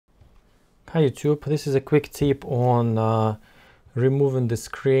Hi YouTube, this is a quick tip on removing the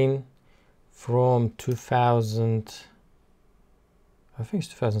screen from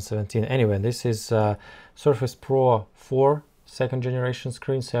 2017. Anyway, this is Surface Pro 4 second generation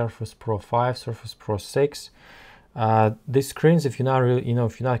screen, Surface Pro 5, Surface Pro 6. These screens, if you're not really,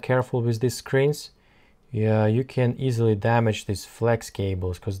 if you're not careful with these screens, you can easily damage these flex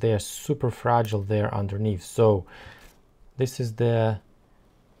cables because they are super fragile there underneath. So this is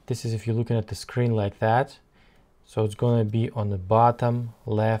if you're looking at the screen like that. So it's going to be on the bottom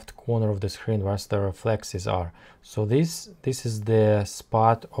left corner of the screen where the reflexes are. So this is the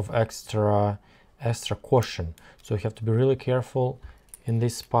spot of extra caution. So you have to be really careful in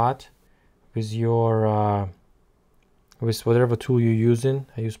this spot with your with whatever tool you're using.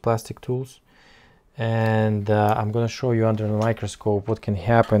 I use plastic tools, and I'm going to show you under the microscope what can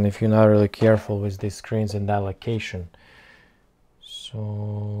happen if you're not really careful with these screens in that location.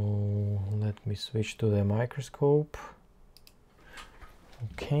 So let me switch to the microscope.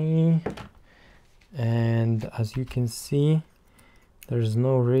 Okay, and as you can see, there's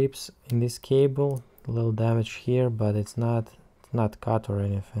no rips in this cable. A little damage here, but it's not cut or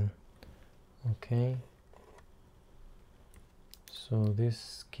anything. Okay, so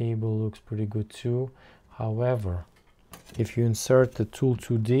this cable looks pretty good too. However, if you insert the tool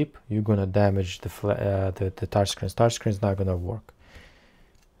too deep, you're gonna damage the touchscreen. Touchscreen's not gonna work.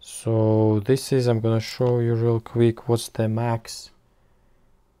 So this is, I'm gonna show you real quick what's the max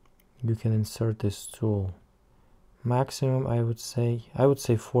you can insert this tool. Maximum, I would say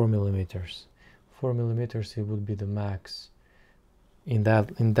 4 millimeters. 4 millimeters, it would be the max in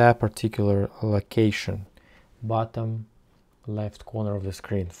that particular location, bottom left corner of the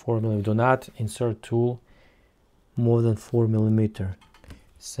screen. 4 millimeters. Do not insert tool more than 4 millimeter.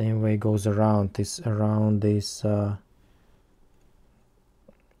 Same way goes around this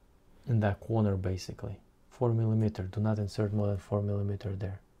in that corner, basically 4 millimeter. Do not insert more than 4 millimeter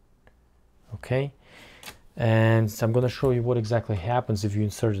there. Okay, and so I'm going to show you what exactly happens if you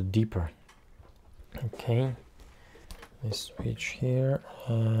insert it deeper. Okay, let's switch here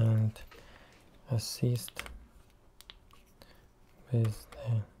and assist with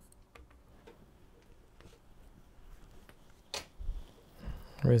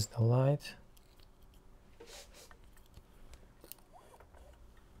the light.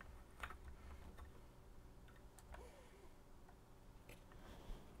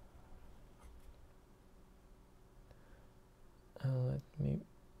 Let me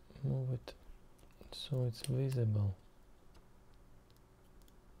move it so it's visible.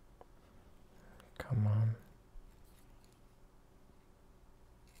 Come on.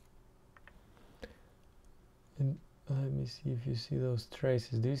 And let me see if you see those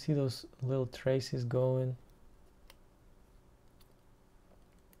traces. Do you see those little traces going?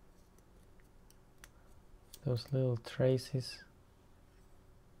 Those little traces.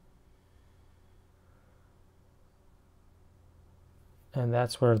 And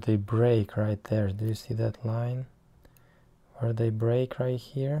that's where they break right there. Do you see that line where they break right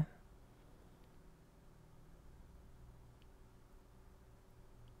here?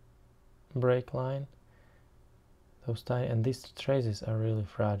 Break line. Those tiny, and these traces are really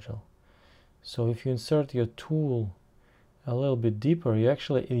fragile. So if you insert your tool a little bit deeper, you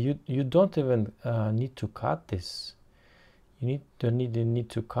actually you don't even need to cut this. You need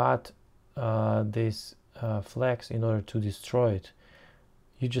to cut this flex in order to destroy it.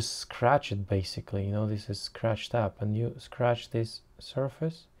 You just scratch it basically. This is scratched up, and you scratch this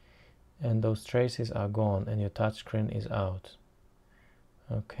surface and those traces are gone and your touchscreen is out.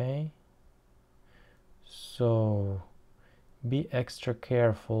 Okay, so be extra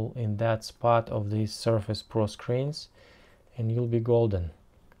careful in that spot of these Surface Pro screens and you'll be golden.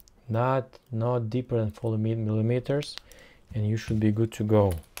 Not deeper than 4 millimeters and you should be good to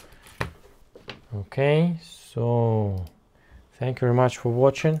go. Okay, so thank you very much for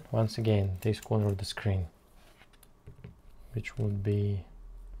watching. Once again, this corner of the screen, which would be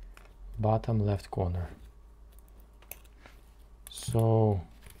bottom left corner. So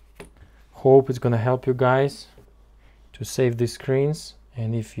hope it's gonna help you guys to save these screens,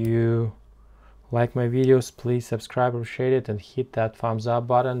 and if you like my videos, please subscribe, appreciate it, and hit that thumbs up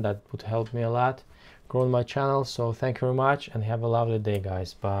button. That would help me a lot growing my channel. So thank you very much and have a lovely day,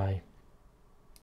 guys. Bye.